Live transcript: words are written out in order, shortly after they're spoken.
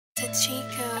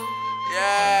Chico.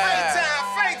 Yeah.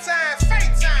 Fake time.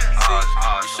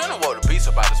 You shouldn't have wrote the beats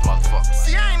about this motherfucker.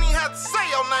 See, I ain't even have to say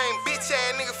your name, bitch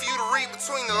ass nigga, for you to read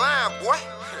between the lines, boy.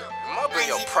 You might bring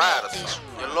your pride or something.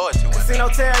 Your loyalty with Casino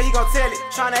tell, he gon' tell it.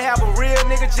 Tryna have a real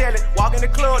nigga jelly. Walk in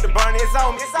the club, the burn is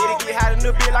on me. It'll get hot in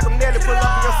the bit like I'm Nelly. Pull up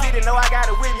in your city, know I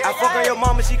got it with me. I fuck on your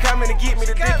mama, she coming to get me.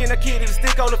 The dick in the kitty, the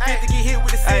stick on the 50, get hit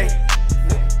with the city.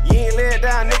 You ain't lay it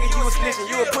down, nigga, you a snitchin'.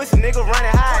 You a pussy, nigga,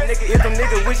 running high, nigga. If them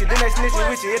niggas with you, then they snitchin'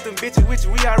 with you. If them bitches with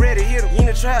you, we already hit them. You in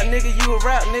the trap, nigga, you a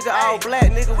rap, nigga, all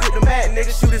black, nigga, with the mat,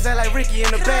 nigga. Shoot his ass like Ricky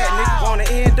in the back, nigga. Wanna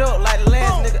end up like the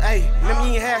last nigga, ayy. Let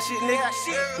me ain't have shit,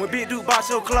 nigga. When big dude bought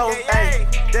your clothes, ayy,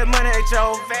 that money ain't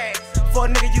yours. For a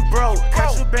nigga, you broke.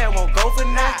 Contraband won't go for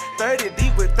now. 30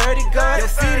 deep with 30 guns. Your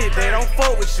city, they don't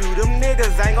fuck with you. Them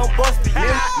niggas ain't gon' bust for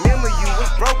you. Remember, you was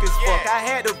broke as fuck. I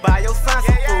had to buy your son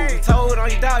some food. You told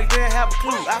on your dog, you didn't have a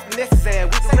clue. I finesse his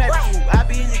ass with the rap crew. I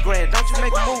be in your grand, don't you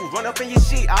make a move. Run up in your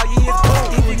shit, all you hear is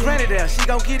boom. If your granny there, she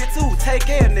gon' get it too. Take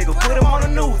care, nigga. Put him on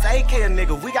the news. AK,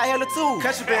 nigga. We got hella tools.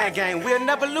 Contraband game, we'll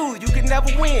never lose. You can never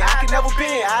win. I can never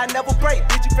bend. I never break.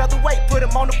 Bitch, you featherweight. Put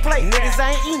him on the plate. Niggas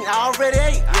ain't eating. I already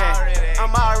ate. Yeah.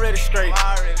 I'm already straight.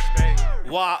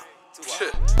 Walk. See,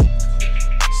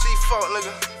 fuck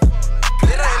nigga.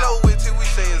 It ain't over with till we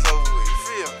say it's over with. You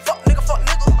feel me? Fuck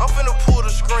nigga. I'm finna pull the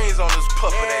screens on this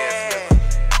puppet ass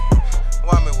nigga.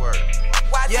 Why me word?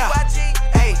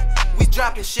 Hey, we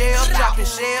dropping shells on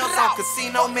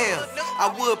casino mail. I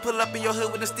would pull up in your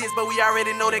hood with the sticks, but we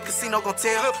already know that casino gon'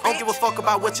 tell. Don't give a fuck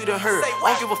about what you done heard.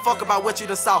 Don't give a fuck about what you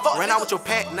done saw. Ran out with your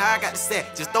pack, now I got the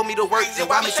set. Just throw me the work, then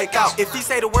why me check out? If he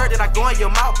say the word, then I go in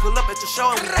your mouth. Pull up at your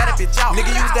show and we had a bitch out.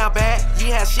 Nigga, you was down bad, you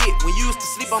ain't had shit when you used to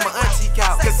sleep on my auntie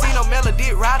couch. Casino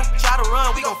melody rider, try to run,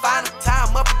 we gon' find him. Tie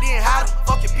him up and then hide him.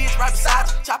 Fuck your bitch right beside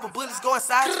him. Chopper bullets go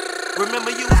inside him.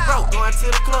 Remember you was broke, going to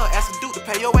the club, asking dude to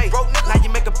pay your way. Now you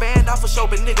make a band off a show,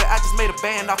 but nigga, I just made a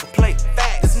band off a plate.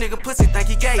 This nigga pussy think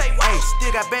he gay. Ayy,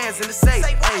 still got bands in the safe.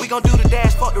 Ay, we gon' do the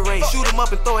dash, fuck the race. Shoot him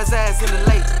up and throw his ass in the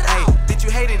lake. Ayy, bitch, you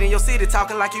hate it in your city,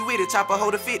 talking like you with it. Chopper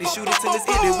hold a 50, shoot it till it's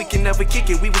ended. We can never kick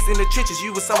it. We was in the trenches,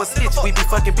 you was so a snitch. We be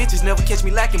fucking bitches, never catch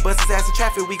me lacking. Bust his ass in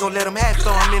traffic, we gon' let him have it.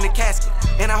 Throw him in the casket.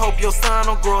 And I hope your son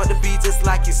don't grow up to be just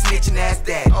like your snitching ass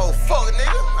dad. Oh, fuck,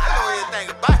 nigga. I know everything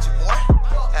about you, boy.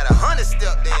 Had 100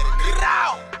 step daddy,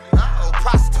 nigga. Oh,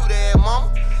 prostitute ass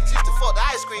mama. She used to fuck the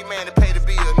ice cream man to pay the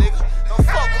bill, nigga. Don't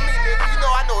fuck with me, nigga. You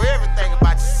know I know everything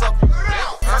about you, sucker.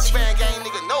 Contraband game,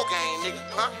 nigga, no game, nigga.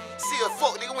 See a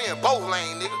fuck, nigga, we in both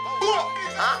lane, nigga.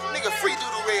 Nigga, free do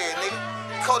the red, nigga.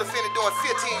 Co-defendant doing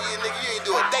 15 years, nigga. You ain't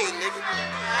do a day, nigga.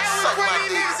 Suck my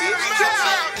dick, bitch.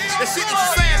 The shit that you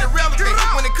saying irrelevant.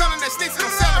 When it comes to that snitching,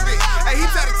 I'm celibate. Hey, he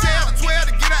tried to tell the 12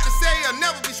 to get out the cell, he'll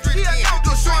never be street again.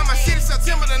 Do showing my shit in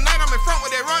September the night, I'm in front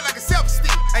with that run like a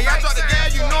self-esteem. Hey, I dropped the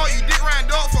gas, you know it, you dick riding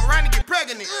dog, fuck around and get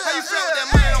pregnant. How you feel with that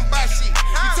money, don't buy shit.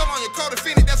 You told on your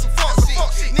co-defendant, that's some fuck shit.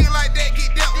 Nigga like that get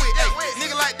dealt with. Hey,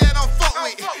 nigga like that don't fuck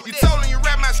with. You told him you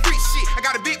rap my street shit. I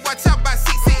got a big boy chop by 6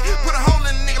 feet. Put a hole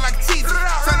in a nigga like a cheesy.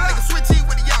 Turn a nigga switch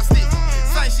with a yacht stick.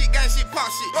 Same shit, gang shit, pop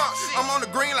shit. I'm on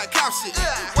the green like cow shit.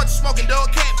 What you smoking,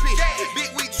 dog? Cat pick. Big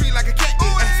weed tree like a cat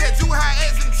dick. I said you high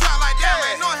ass in the trap like that.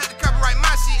 Man, no, I had to copyright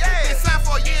my shit. Been signed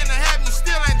for a year and a half, you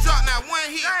still ain't dropped not one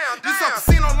hit. You saw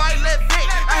casino light, let back.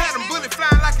 I had them bullet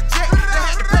flying like a jet. They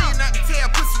had to pay you not to tell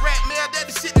pussy rat mail. That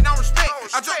the shit that I don't respect.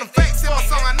 I dropped them facts in my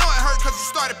song. I know it hurt cause you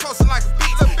started posting like a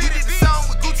bitch. You did the song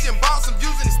with Gucci and Boss. I'm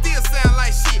using it still sound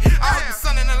like shit. I heard you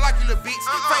sounding like you little bitch.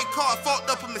 Fake car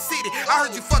fucked up in the city. I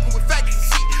heard you fucking with faggots and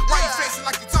shit. Why you flexing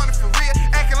like you turning for real?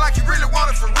 Acting like you really want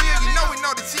it for real. You know we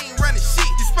know that you ain't running shit.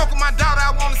 You spoke with my daughter,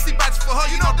 I wanna see about you for her.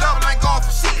 You know double ain't going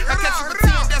for shit. I catch you for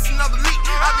 10, that's another leak.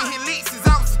 I've been hitting leaks since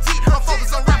I was a G. I'm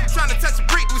focused on rapping, trying to touch a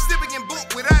brick. We still be getting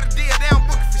booked without a deal, they don't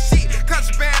book it for shit.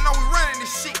 Contraband, know we running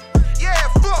this shit. Yeah,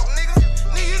 fuck, nigga.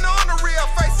 Nigga, you know I'm the real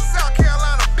face of South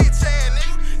Carolina, bitch ass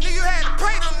nigga. Nigga, you had to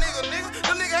pay them nigga.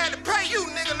 Them nigga had to pay you,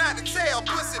 nigga, not to tell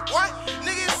pussy, boy.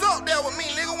 Nigga, it's up there with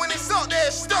me, nigga. When it's up there,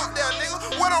 it's stuck there,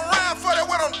 nigga. What I'm riding for, that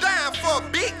what I'm dying for,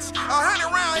 bitch. 100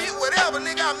 round hit, whatever,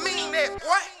 nigga. I mean that,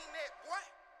 boy.